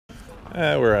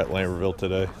We're at Lambertville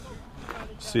today.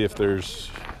 See if there's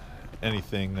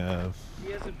anything. He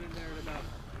hasn't been there in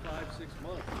about 5-6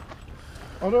 months.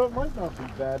 Although it might not be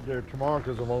bad there tomorrow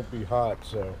because it won't be hot,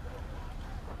 so.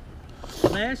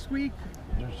 Last week,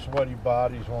 Their sweaty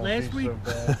bodies won't be so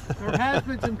bad. there has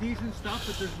been some decent stuff,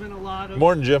 but there's been a lot of.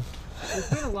 Morning, Jim. There's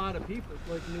been a lot of people,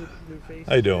 like new faces.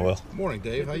 How you doing, Will? Morning,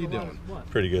 Dave. How you doing?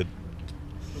 Pretty good.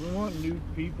 We want new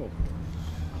people.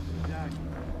 Exactly.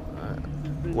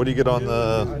 What do you get on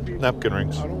the napkin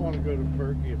rings? I don't want to go to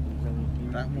Perky if there's any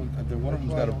new That one, people. the one of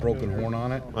them's got a broken horn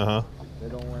on it. Uh-huh. They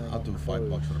don't wear I'll do enough $5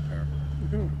 clothes. for the pair.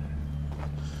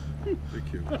 They're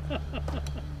cute.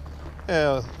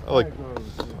 Yeah,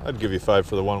 I'd give you 5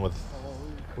 for the one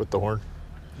with the horn.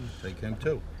 They can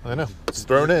too. I know. It's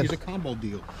thrown in. He's a combo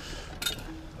deal.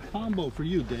 Combo for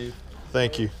you, Dave.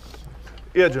 Thank you.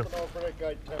 Yeah, Jim. I can offer that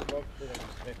guy $10 for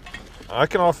them. I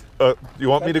can offer. You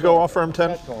want me to go offer him 10?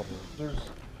 That's all. There's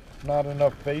not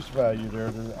enough face value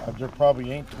there. There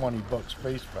probably ain't $20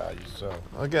 face value. So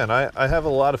Again, I have a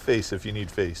lot of face if you need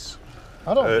face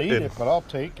I don't need in- it, but I'll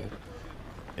take it.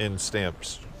 in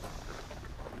stamps.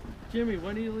 Jimmy,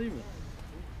 when are you leaving?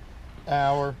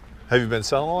 Hour. Have you been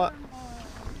selling a lot?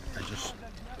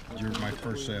 You're my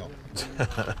first sale.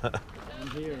 I'm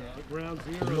here. Ground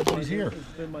zero. Nobody's here.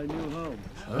 It's been my new home.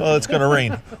 Well, it's gonna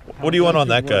rain. What do you want on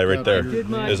that guy right there? Did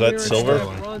my Is that year silver?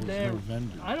 run there.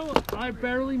 I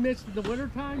barely missed the winter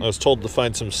time. I was told to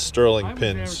find some sterling I was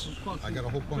there pins. some fucking- I got a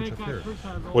whole bunch up here.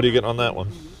 What are you getting on that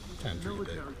one? 10 for you,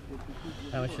 Dave.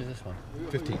 How much is this one?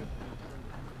 15.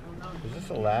 Is this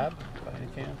a lab by any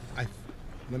chance?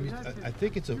 I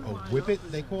think it's a whippet,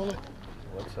 they call it.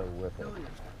 What's a whippet?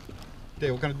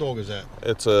 Dave, what kind of dog is that?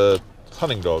 It's a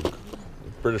hunting dog.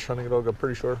 British hunting dog, I'm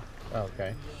pretty sure. Oh,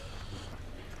 okay.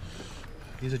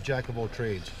 He's a jack of all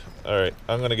trades. All right,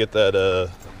 I'm gonna get that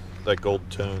that gold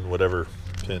tone whatever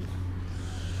pin.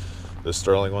 The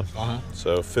sterling one. Uh-huh.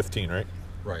 So 15, right?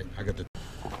 Right. I got the.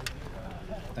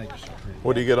 Thank you, sir.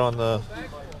 What do you get on Do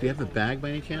you have the bag by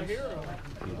any chance? If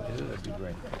you do, that'd be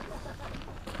great.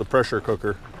 the pressure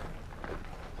cooker?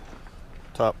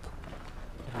 Top.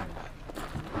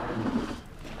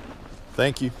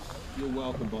 Thank you. You're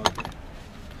welcome, bud.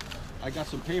 I got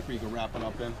some paper you can wrap it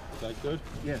up in. Is that good?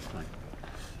 Yes, fine.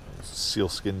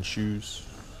 Sealskin shoes.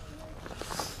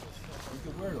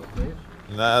 You can wear those, Dave.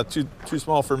 Nah, too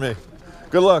small for me.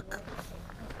 Good luck.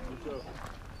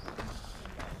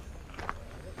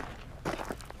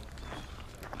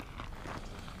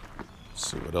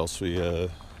 See what else we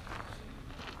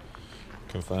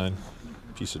can find.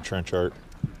 Piece of trench art.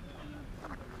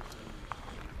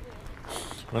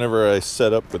 Whenever I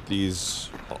set up with these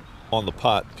on the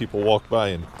pot, people walk by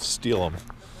and steal them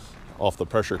off the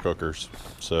pressure cookers.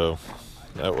 So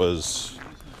that was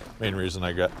the main reason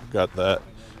I got that.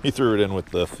 He threw it in with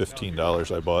the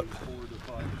 $15 I bought.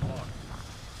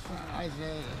 I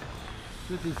say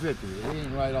 50-50. It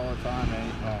ain't right all the time. It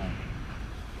ain't wrong.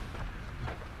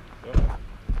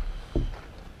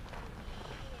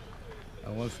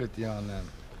 And 150 on them.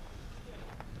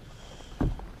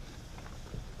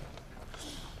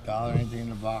 $1 anything in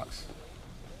the box.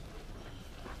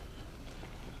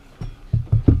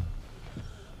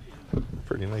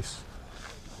 Pretty nice.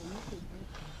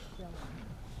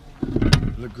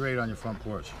 Look great on your front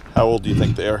porch. How old do you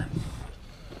think they are?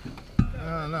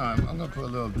 I don't know. I'm gonna put a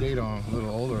little date on them, a little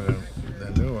older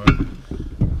than newer,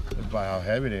 just by how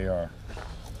heavy they are.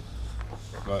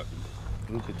 But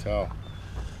who could tell?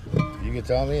 If you could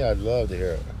tell me, I'd love to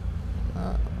hear it.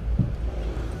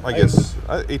 I guess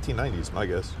 1890s, my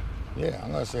guess. Yeah,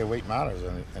 I'm gonna say weight matters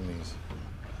in these.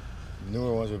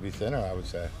 Newer ones would be thinner, I would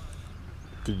say.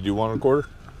 Could you do 1 1/4?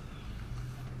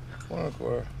 1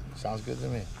 1/4. Sounds good to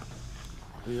me.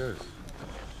 Yours.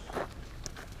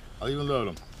 I'll even load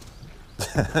them.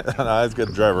 No, it's good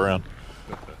to drive around.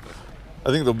 I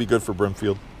think they'll be good for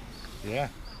Brimfield. Yeah.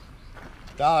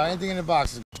 $1, anything in the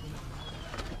box is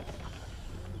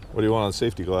What do you want on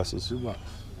safety glasses? $2. All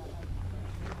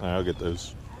right, I'll get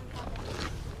those.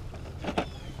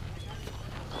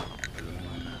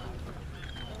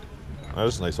 Oh,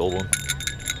 that's a nice old one.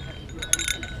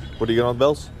 What do you get on the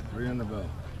bells? 3 on the bell.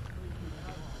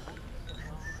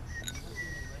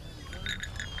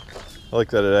 I like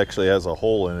that it actually has a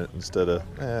hole in it instead of,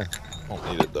 won't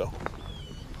need it though.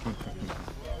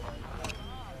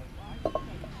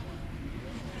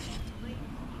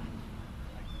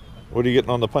 What are you getting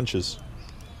on the punches?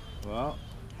 Well,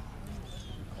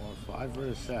 I want 5 for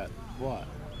the set, but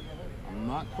I'm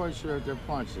not quite sure if they're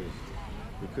punches.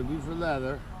 It could be for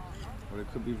leather, or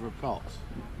it could be for pelts.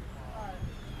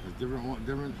 There's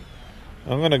different.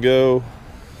 I'm gonna go,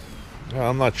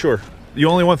 I'm not sure. You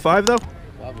only want 5 though?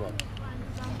 $5.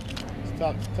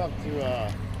 tough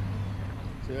to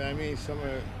I mean, some of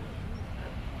it,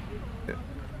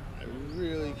 I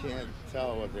really can't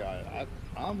tell what they are.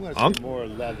 I'm going to say more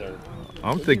leather.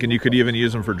 I'm thinking you could even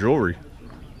use them for jewelry.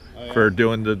 Oh, yeah? For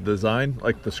doing the design,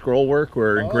 like the scroll work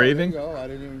or engraving. There you go. I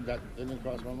didn't even, that didn't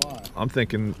cross my mind. I'm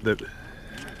thinking that.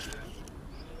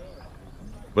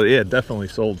 But yeah, definitely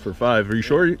sold for $5. Are you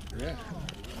sure? Yeah.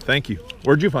 Thank you.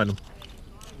 Where'd you find them?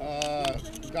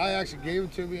 The guy actually gave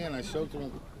it to me, and I soaked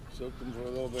them for a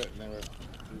little bit, and they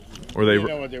Were they? didn't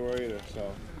know what they were either.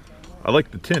 So. I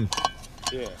like the tin.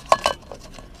 Yeah.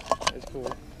 It's cool.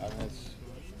 I mean,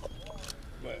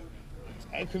 but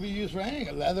it could be used for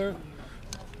anything. Leather,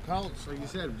 pelts, like you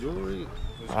said, jewelry.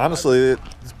 Honestly,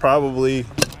 it's probably.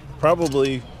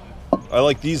 I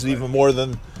like these even more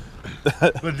than.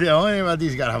 But the only thing about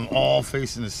these, you gotta have them all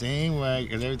facing the same way,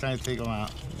 because every time you take them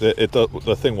out,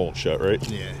 The thing won't shut, right?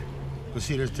 yeah. But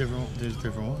see, there's different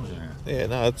ones in there. Yeah,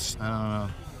 no, it's. I don't know.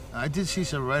 I did see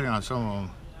some writing on some of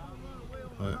them,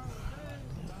 but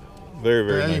Very,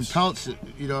 very I mean, nice. pelts,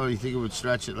 you know, you think it would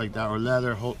stretch it like that, or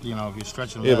leather, you know, if you're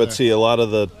stretching Yeah, leather. but see, a lot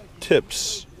of the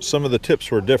tips, some of the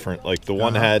tips were different. Like the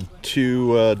one had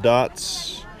 2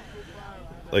 dots.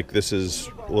 Like this is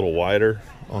a little wider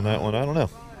on that one. I don't know.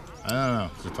 I don't know.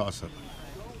 It's a toss-up.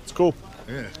 It's cool.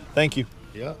 Yeah. Thank you.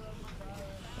 Yep.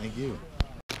 Thank you.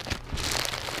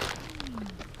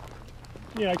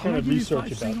 Yeah, I Can kind I of give you research 5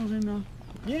 about. singles in?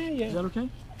 Yeah, yeah. Is that okay?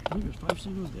 I think there's 5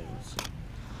 singles there. Let's see.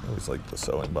 It was like the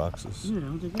sewing boxes. Yeah,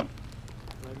 I'll take that.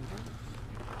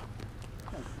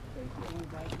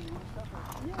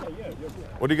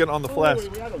 What are you getting on the flask?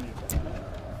 I don't need that. Do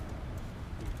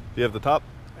you have the top?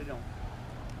 I don't.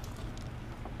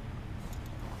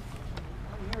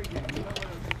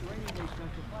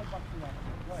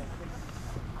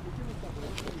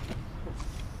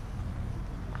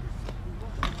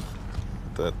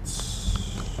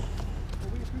 That's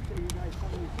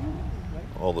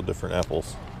all the different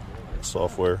Apple's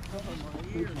software.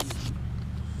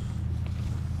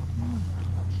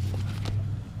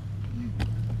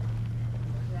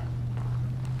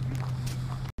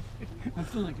 I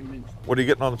feel like convinced. What are you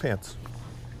getting on the pants?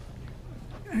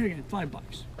 Here again,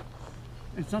 $5.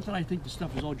 It's not that I think the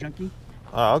stuff is all junky.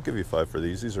 I'll give you 5 for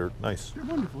these. These are nice. They're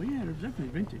wonderful. Yeah, they're definitely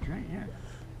vintage, right? Yeah.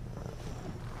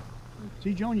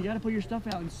 See, Joan, you got to put your stuff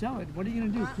out and sell it. What are you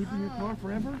going to do? Keep it in your car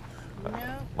forever?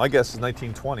 My guess is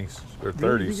 1920s or 30s.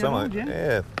 Really? You think Something that old, like,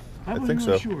 yeah? yeah, I I wasn't think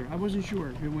really so. sure. I wasn't sure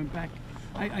if it went back.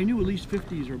 I knew at least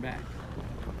 50s are back.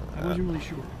 I wasn't really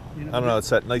sure. You know, I don't know. It's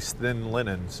that nice thin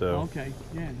linen. So Okay.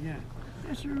 Yeah, yeah.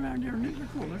 Yes, they're around there. They're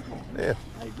cool. They're cool. yeah,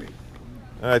 I agree.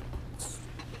 I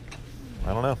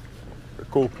don't know. They're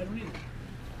cool. I don't either.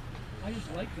 I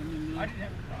just like them. And,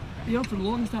 you know, for the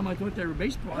longest time I thought they were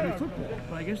baseball. I mean, football.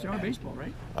 But I guess they are baseball,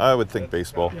 right? I would think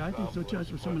baseball. Yeah, I think so too.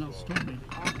 That's what someone else told me.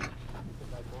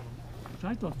 So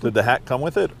I thought. Did the hat come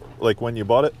with it? Like when you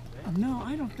bought it? No,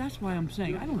 I don't. That's why I'm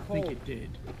saying I don't think it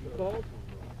did.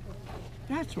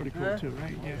 That's sort of cool too,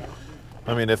 right? Yeah.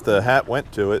 I mean, if the hat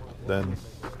went to it, then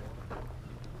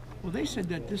Well, they said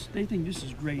that they think this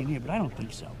is gray in here, but I don't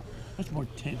think so. That's more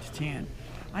tan.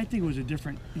 I think it was a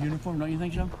different uniform. Don't you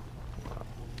think so?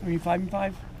 I mean, 5 and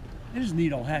 5. It is a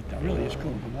neat old hat, though. Really, it's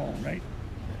cool. The wall, right?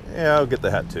 yeah, I'll get the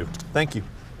hat too. Thank you.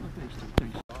 Oh, thanks,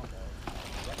 thanks.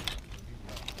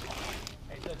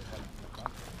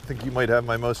 I think you might have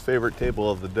my most favorite table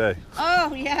of the day.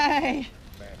 Oh, yay!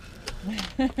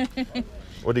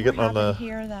 What are you getting on the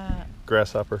Hear that?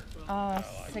 grasshopper?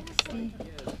 60.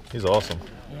 He's awesome.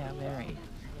 Yeah, very.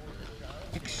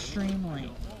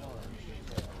 Extremely.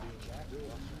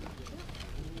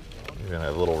 You're gonna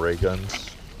have little ray guns.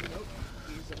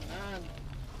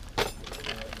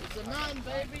 He's a man,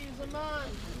 baby. He's a man.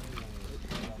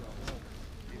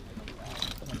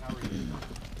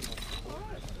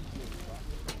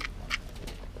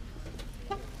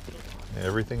 Yeah,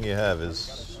 everything you have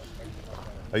is.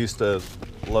 I used to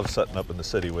love setting up in the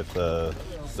city with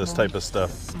this type of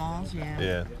stuff. Smalls, yeah.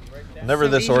 Yeah, never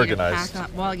So this easy to organized. pack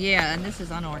up. Well, yeah, and this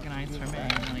is unorganized for me.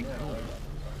 I'm like, oh.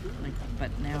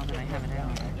 But now that I have it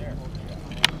out.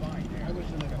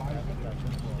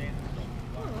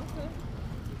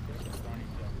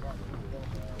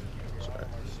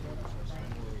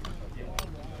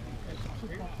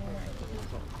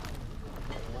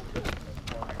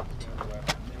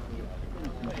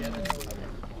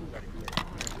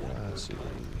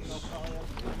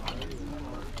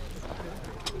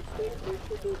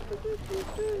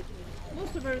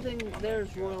 Most of everything there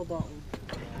is Royal Dalton.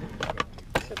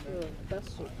 Except for the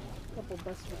best suit. A couple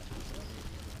best suit pieces.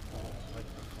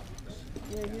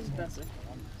 Yeah, he's Bessie.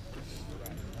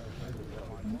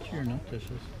 What's your nut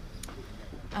dishes?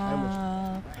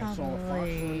 Probably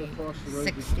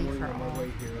 60 for all.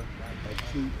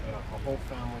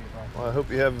 Well, I hope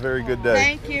you have a very good day.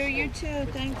 Thank you. You too.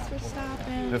 Thanks for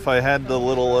stopping. If I had the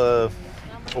little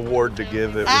award to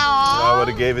give, I would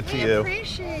have gave it to We you.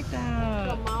 appreciate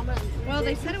that. Well,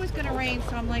 they said it was going to rain,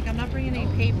 so I'm like, I'm not bringing any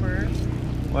paper.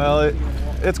 Well,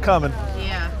 it's coming.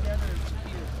 Yeah.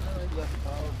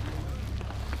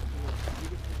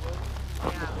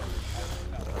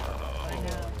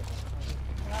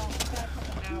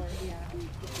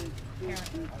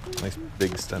 Nice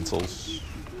big stencils.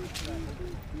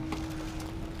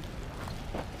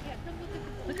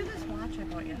 Look at this watch I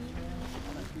bought yesterday.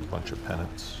 Bunch of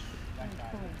pennants.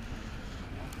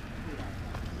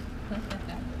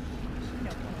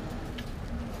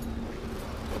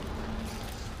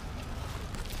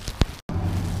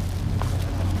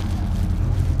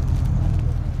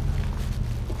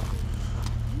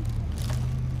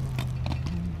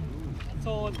 It's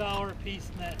all $1 a piece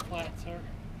in that flat, sir.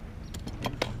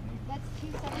 That's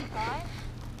 $2.75?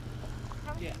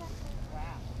 Yeah.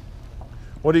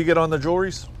 What do you get on the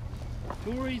jewelries?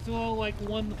 Jewelry's all like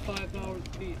 $1 to $5 a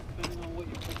piece, depending on what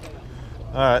you put down.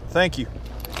 All right, thank you.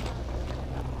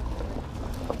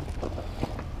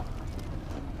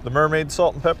 The mermaid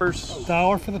salt and peppers?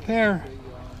 $1 for the pair.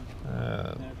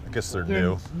 I guess they're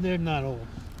new. They're not old.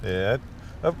 Yeah,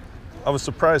 I was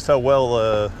surprised how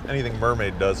well anything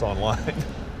mermaid does online.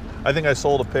 I think I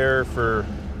sold a pair for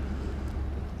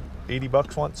 80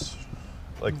 bucks once,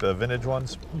 like the vintage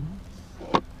ones.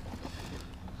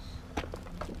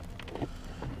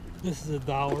 This is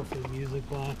 $1 for the music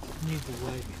box. Needs a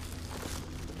leg.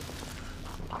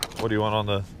 What do you want on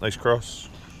the nice cross?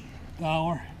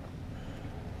 $1.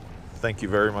 Thank you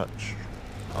very much.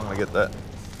 I'm gonna get that.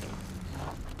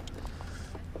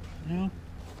 You know,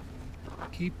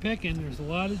 keep picking. There's a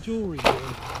lot of jewelry here.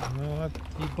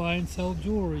 You buy and sell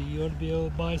jewelry, you ought to be able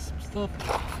to buy some stuff.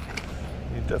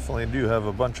 You definitely do have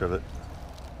a bunch of it.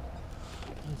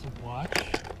 There's a watch.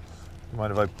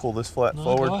 Mind if I pull this flat No,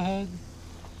 forward? go ahead.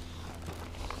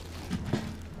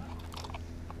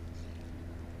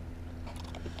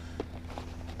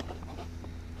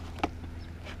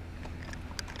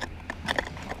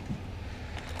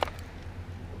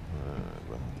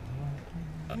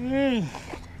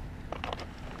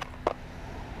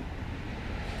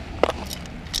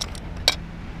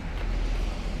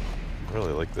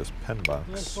 Really like this pen box.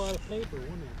 That's a lot of paper,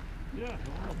 wouldn't it? Yeah.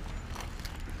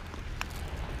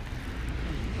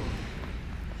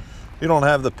 You don't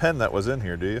have the pen that was in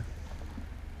here, do you?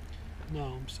 No,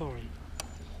 I'm sorry.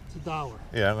 It's $1.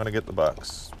 Yeah, I'm gonna get the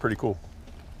box. It's pretty cool.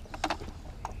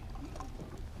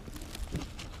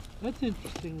 That's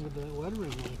interesting with the lettering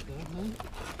like that, huh?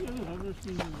 Yeah, I've never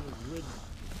seen a red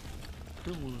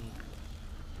film on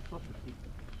a puppet piece.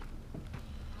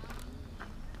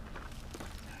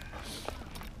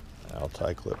 Owl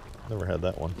tie clip. Never had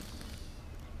that one.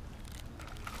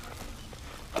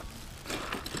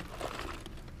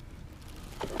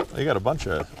 They got a bunch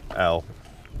of owl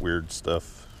weird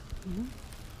stuff.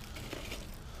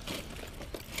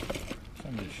 Some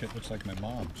of this shit looks like my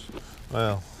mom's.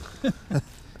 Well,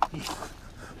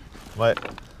 my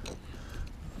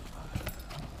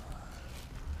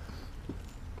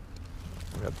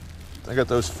I got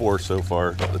those 4 so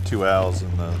far. The 2 owls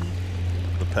and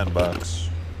the pen box.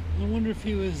 I wonder if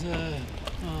he was,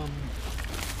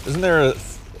 Isn't there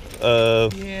a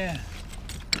yeah,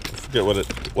 I forget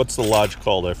what's the lodge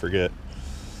called? I forget.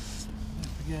 I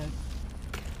forget.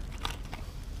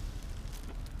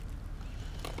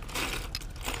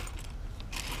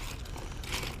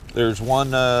 There's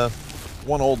one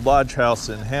old lodge house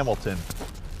in Hamilton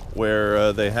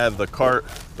where they have the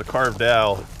carved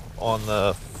owl on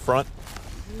the front.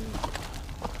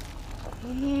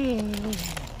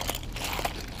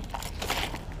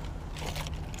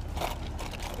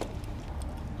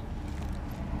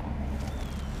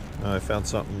 I found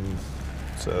something.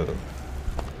 So.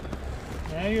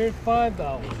 Now you're at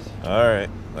 $5. All right,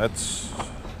 that's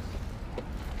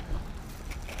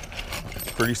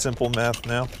pretty simple math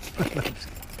now.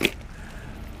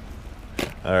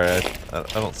 All right, I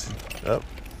don't see. Oh,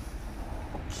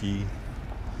 key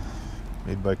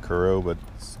made by Caro, but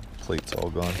plate's all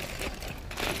gone.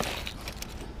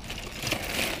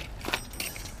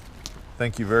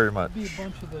 Thank you very much. Be a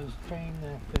bunch of those train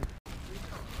fit.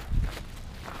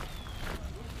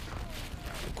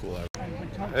 Cool.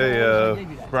 Hey,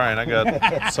 Brian, I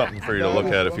got something for you to look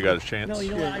at if you got a chance.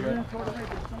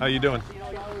 How you doing?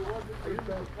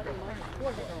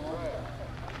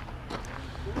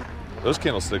 Those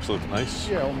candlesticks look nice.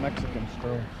 Yeah, old Mexican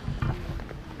style.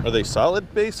 Are they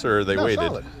solid base or are they weighted?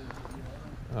 Solid.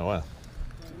 Oh wow.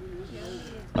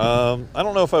 I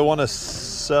don't know if I want to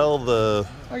sell the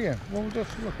Oh yeah, well, we'll just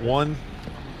look. one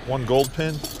gold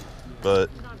pin, but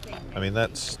I mean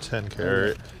that's 10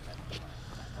 carat.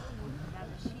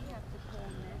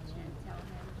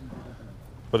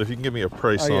 But if you can give me a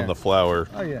price Oh, yeah. on the flower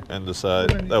Oh, yeah. and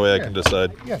decide, Well, then, that way I yeah. can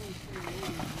decide. Yeah.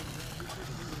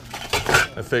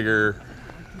 I figure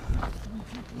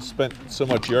spent so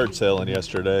much yard selling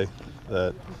yesterday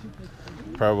that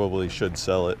probably should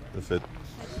sell it if it.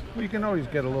 Well, you can always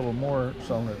get a little more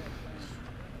selling it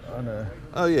on a.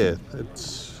 Oh yeah,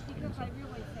 it's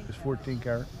 14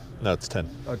 carat. no, it's 10.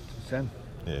 Oh, 10.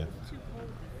 Yeah.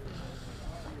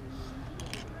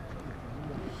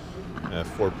 Yeah,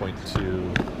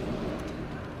 4.2.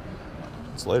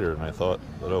 It's later than I thought,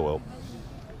 but oh well.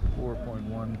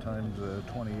 4.1 times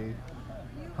 28,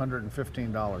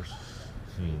 $115.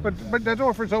 But that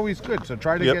offer's always good, so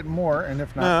try to Yep. get more, and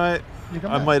if No, not, you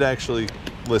come I back. might actually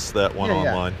list that one Yeah,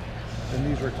 yeah. online. And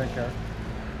these were 10 carat.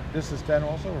 This is 10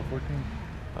 also, or 14?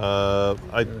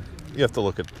 You have to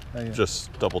look at, Oh, yeah.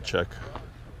 just double check.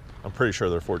 I'm pretty sure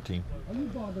they're 14.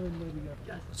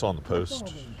 It's on the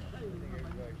post.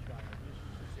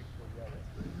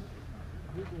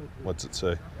 What's it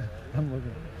say? I'm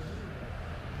looking.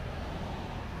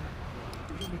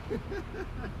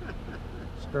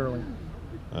 Sterling.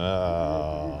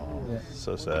 Oh, Yeah.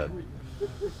 so sad.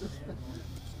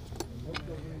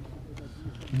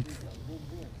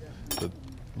 The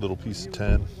little piece of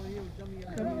 10.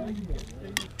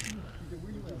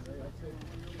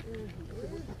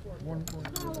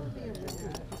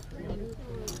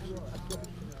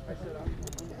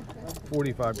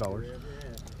 $45.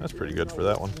 That's pretty good for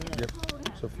that one. Yep.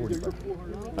 So 45.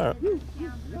 All right.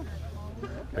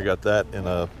 I got that in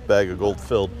a bag of gold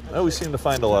filled. I always seem to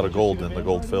find a lot of gold in the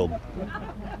gold filled.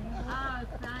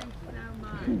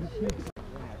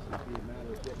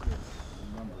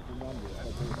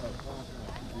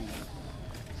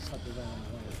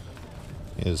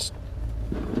 Is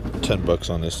 $10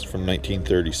 on this from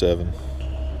 1937.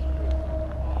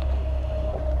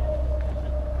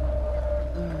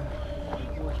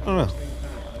 I don't know.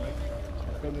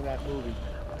 Remember that movie?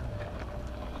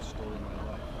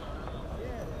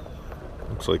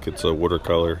 Looks like it's a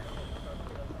watercolor.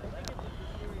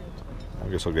 I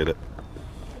guess I'll get it.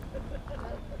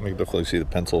 I can definitely see the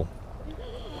pencil.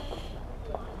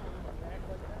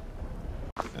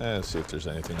 Let's see if there's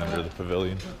anything under the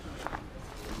pavilion.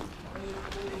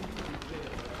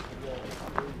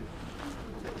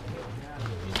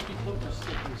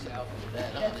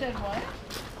 That said what?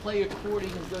 Play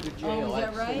according and go to jail. Oh, is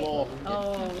that That's the right? law.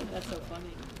 Oh, that's so funny.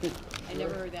 I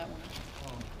never heard that one.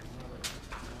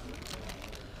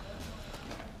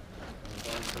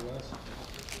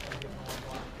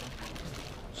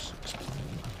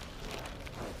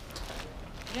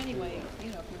 But anyway,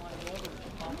 you know, if you want to go over,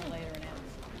 call me later and ask.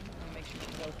 And make sure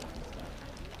you go for and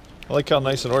stuff. I like how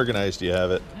nice and organized you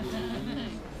have it.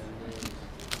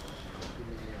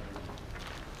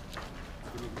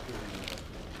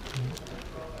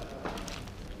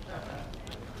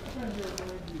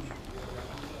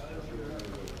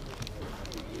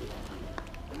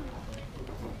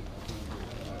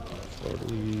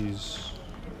 These.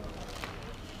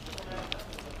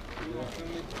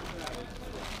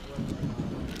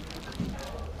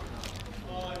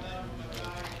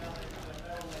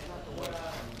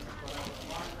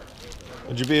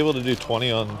 Would you be able to do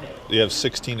 20 on? You have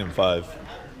 16 and 5.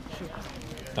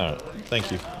 All right,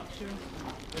 thank you.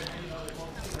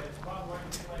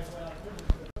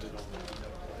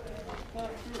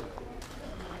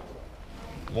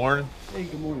 Morning. Hey,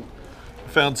 good morning.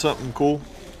 Found something cool.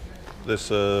 This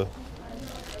that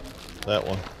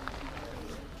one.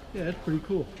 Yeah, that's pretty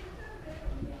cool.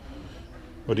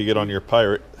 What do you get on your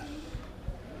pirate?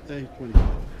 Hey, pretty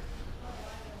cool.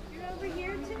 You're over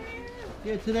here today?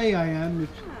 Yeah, today I am.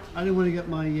 I didn't want to get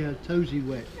my toesy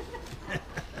wet.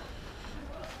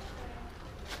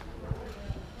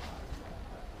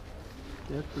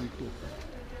 Yeah, that's pretty cool.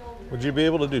 Would you be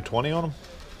able to do 20 on him?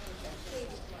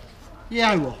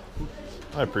 Yeah, I will.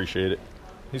 I appreciate it.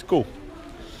 He's cool.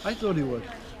 I thought he was.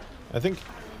 I think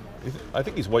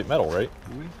he's white metal, right?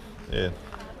 Yeah.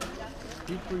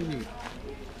 He's pretty neat.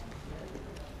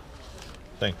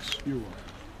 Thanks. You're welcome.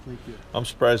 Thank you. I'm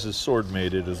surprised his sword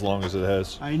made it as long as it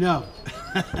has. I know.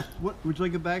 What, would you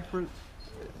like a bag for it?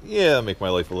 Yeah, make my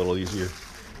life a little easier.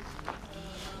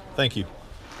 Thank you.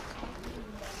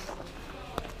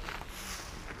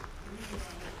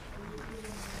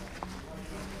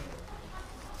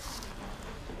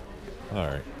 All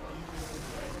right.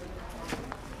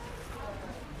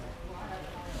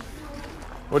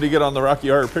 What do you get on the Rocky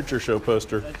Horror Picture Show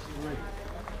poster?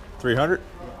 300?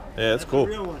 Yeah, that's cool.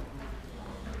 Real one.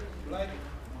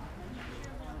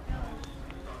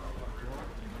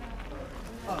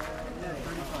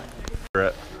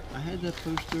 Democrat. I had that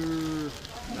poster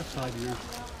about 5 years.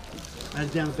 I had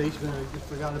it down in the basement. I just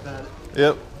forgot about it.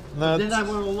 Yep. But then I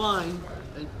went online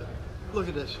and look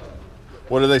at this.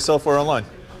 What do they sell for online?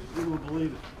 You won't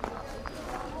believe it.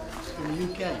 In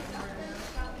the UK.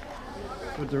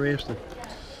 What they're asking.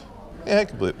 Yeah, I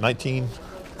can believe it. 19.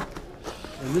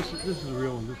 And this is a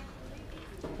real one. This,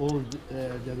 all of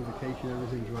the identification,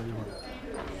 everything's right in here.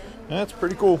 That's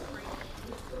pretty cool.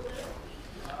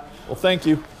 Well, thank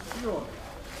you. Sure.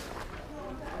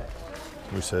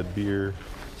 Moosehead beer.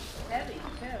 Heavy, too,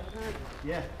 huh?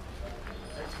 Yeah.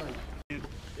 Excellent.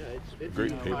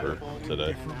 Great paper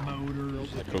today.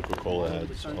 The Coca-Cola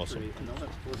ads, awesome.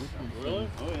 Really?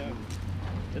 Oh yeah.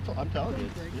 I'm telling you,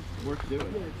 it's worth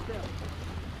doing.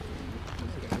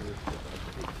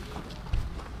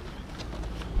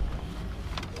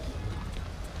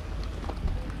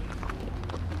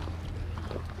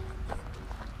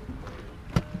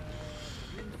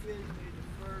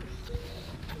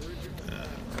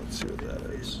 Let's see what that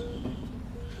is.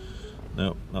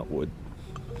 No, not wood.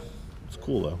 It's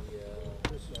cool though.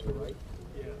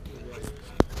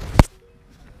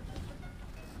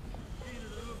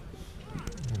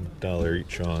 $1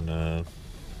 each on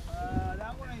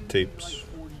tapes.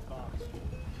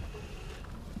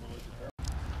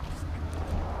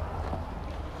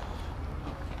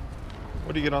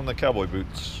 What do you get on the cowboy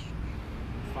boots?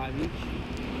 5 each.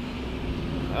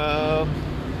 5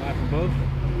 for both.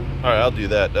 All right, I'll do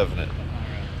that, definite.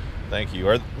 Thank you.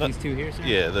 Are These two here, sir?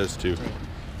 Yeah, those two.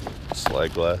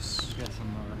 Slag glass. Got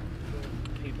some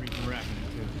paper you can wrap in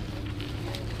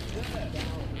it too.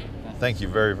 Thank you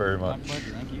very, very My much.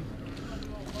 pleasure, thank you.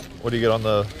 What do you get on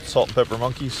the salt and pepper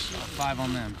monkeys? 5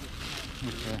 on them.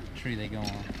 With the tree they go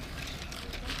on.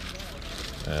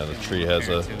 Yeah, the tree has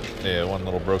one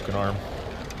little broken arm.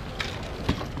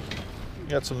 You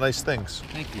got some nice things.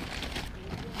 Thank you.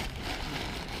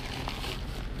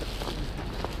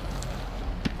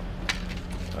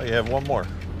 Oh, you have one more.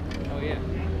 Oh yeah.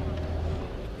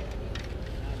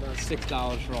 About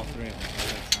 $6 for all 3 of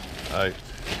them.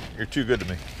 You're too good to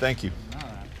me. Thank you. No,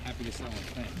 I'm happy to sell them.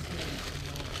 Thanks.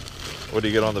 What do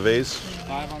you get on the vase?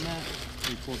 5 on that.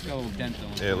 Pretty cool. It's got a little dent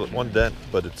on it. Yeah, one dent,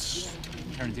 but it's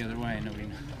Turns the other way. Nobody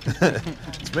knows.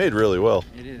 it's made really well.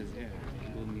 It is, yeah.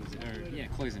 Yeah,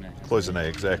 cloisonné. Cloisonné,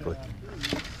 exactly.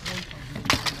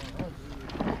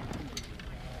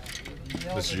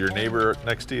 This is your neighbor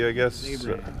next to you, I guess?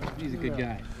 Neighbor. He's a good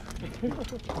guy.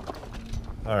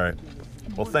 All right.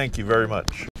 Well, thank you very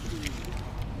much.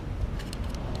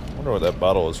 I wonder what that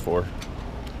bottle is for.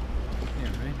 Yeah,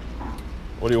 right?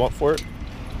 What do you want for it?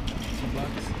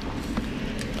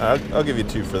 $2. I'll give you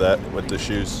 2 for that with the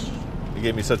shoes. You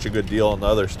gave me such a good deal on the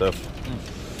other stuff.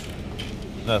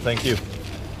 No, thank you.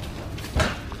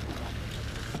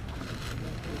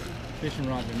 Fishing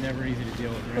rods are never easy to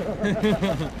deal with,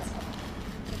 right?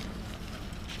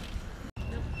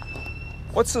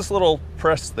 What's this little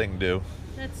press thing do?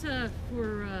 That's for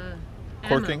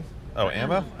Corking? ammo. Oh,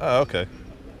 ammo? Oh, okay.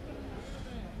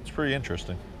 It's pretty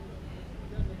interesting.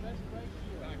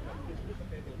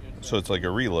 So it's like a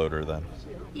reloader then?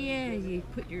 Yeah, you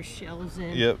put your shells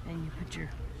in. Yep. And you put your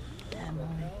ammo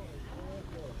in.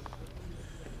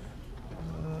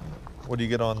 What do you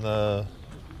get on the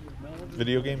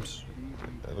video games?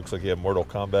 It looks like you have Mortal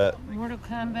Kombat. Mortal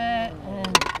Kombat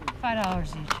and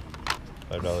 $5 each.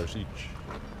 $5 each.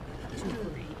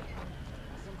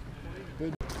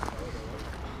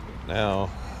 Now,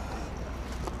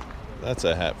 that's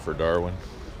a hat for Darwin.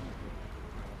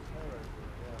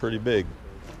 Pretty big.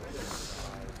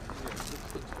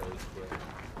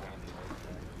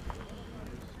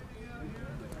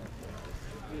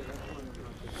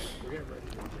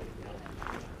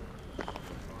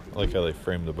 I like how they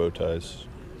frame the bow ties.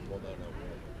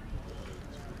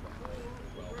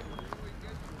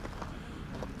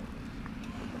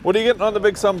 What are you getting on the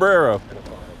big sombrero?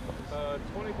 $20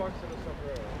 in a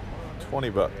sombrero. 20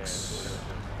 bucks.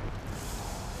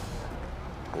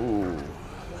 Ooh,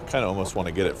 I kind of almost want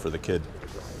to get it for the kid.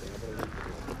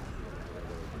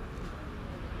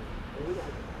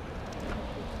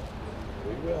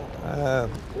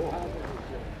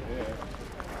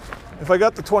 If I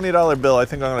got the $20 bill, I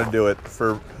think I'm going to do it.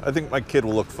 I think my kid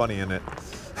will look funny in it.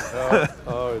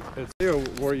 It's here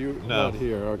where you not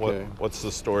here. Okay. What's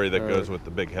the story that goes with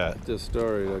the big hat? The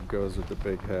story that goes with the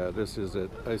big hat. This is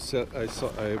it. I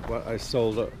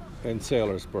sold in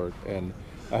Saylorsburg, and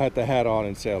I had the hat on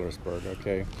in Saylorsburg.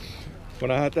 Okay. When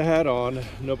I had the hat on,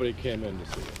 nobody came in to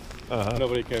see it.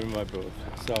 Nobody came in my booth.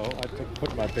 So I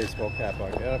put my baseball cap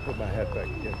on and I put my hat back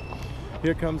again.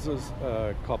 Here comes this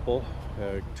couple,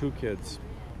 2 kids,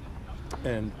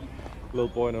 and little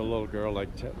boy and a little girl, like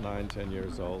 9, 10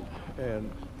 years old.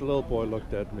 And the little boy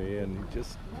looked at me, and he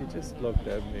just looked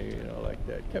at me, you know, like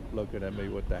that. Kept looking at me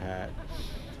with the hat.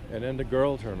 And then the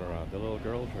girl turned around. The little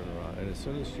girl turned around, and as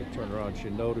soon as she turned around, she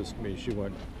noticed me. She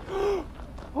went, oh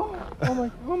my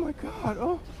God,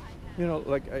 oh, you know,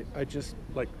 like I just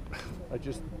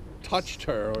touched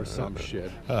her or some shit.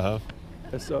 Uh-huh.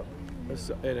 And so, and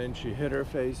then she hit her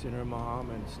face in her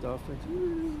mom and stuff.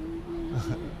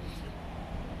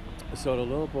 And so the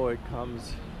little boy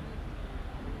comes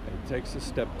and takes a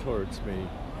step towards me,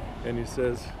 and he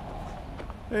says,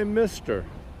 "Hey, mister,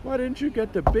 why didn't you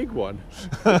get the big one?"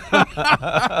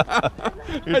 I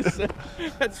said,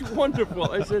 "That's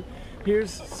wonderful." I said,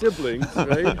 "Here's siblings,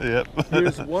 right? Yep.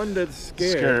 Here's one that's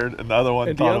scared, and the other one,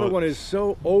 and the other one is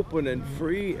so open and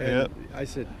free." And Yep. I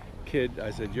said, "Kid,"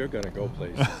 I said, "you're gonna go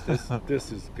places.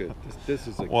 This is good. This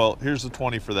is a." Well, here's the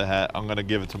 20 for the hat. I'm gonna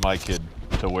give it to my kid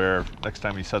to wear next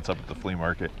time he sets up at the flea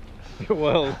market.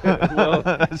 well,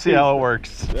 See how it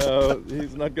works. No,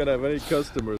 he's not gonna have any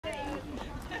customers.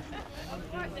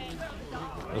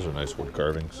 Those are nice wood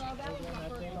carvings.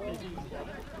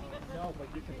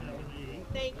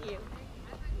 Thank you.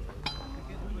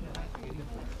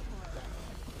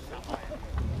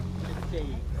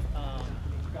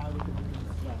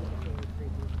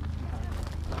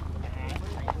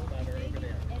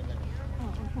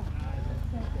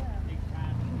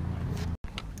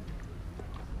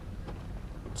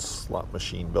 Slot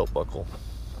machine belt buckle.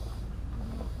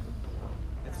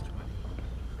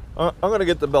 I'm gonna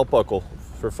get the belt buckle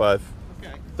for $5.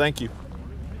 Okay. Thank you.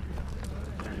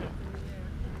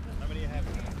 How many you have?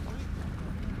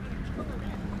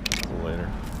 A little later.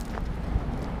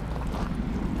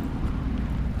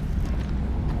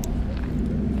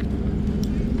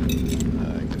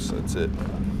 I guess that's it.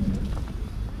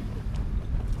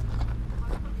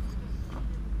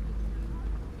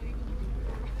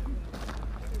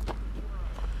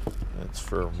 That's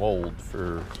for mold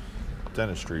for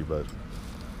dentistry, but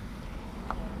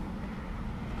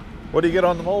what do you get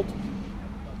on the mold?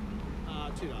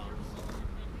 $2.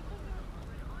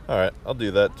 All right, I'll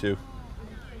do that too.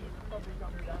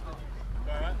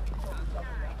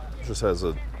 Just has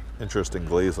an interesting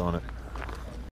glaze on it.